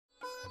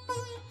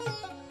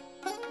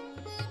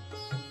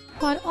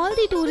For all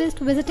the tourists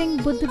visiting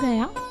Bodh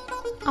Gaya,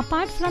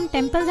 apart from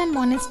temples and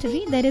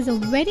monastery, there is a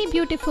very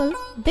beautiful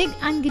big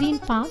and green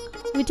park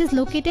which is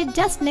located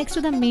just next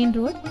to the main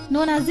road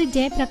known as the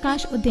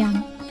prakash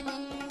udhyan.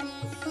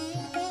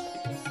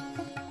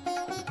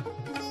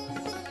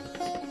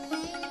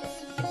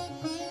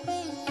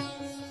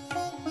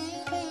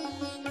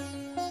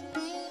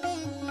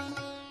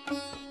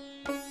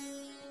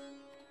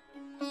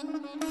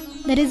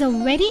 There is a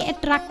very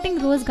attracting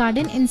rose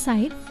garden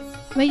inside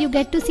where you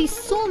get to see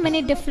so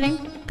many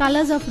different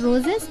colors of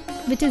roses,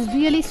 which is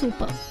really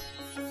super.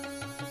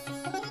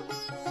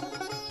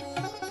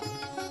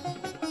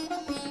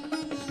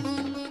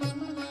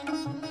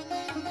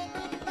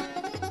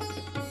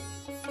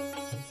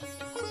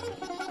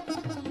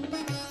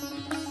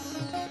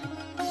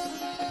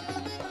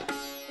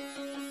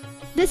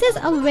 This is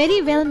a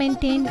very well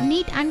maintained,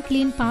 neat and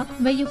clean park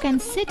where you can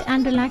sit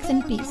and relax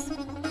in peace.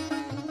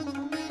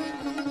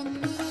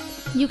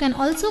 You can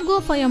also go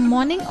for your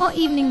morning or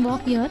evening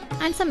walk here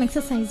and some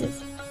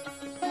exercises.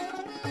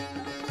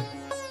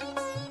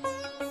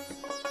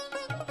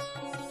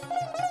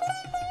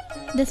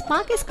 This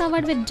park is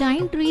covered with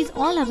giant trees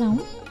all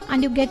around,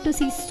 and you get to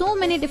see so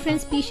many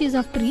different species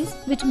of trees,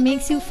 which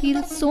makes you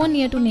feel so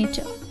near to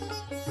nature.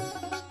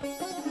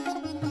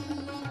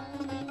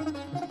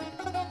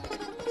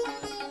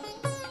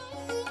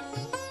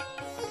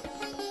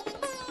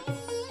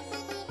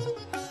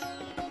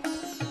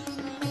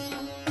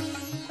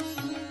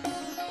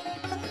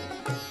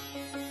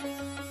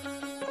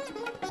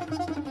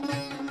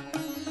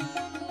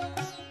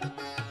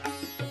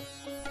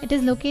 It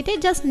is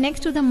located just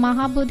next to the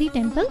Mahabodhi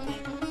temple,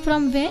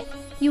 from where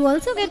you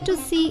also get to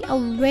see a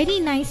very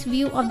nice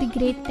view of the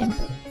great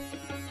temple.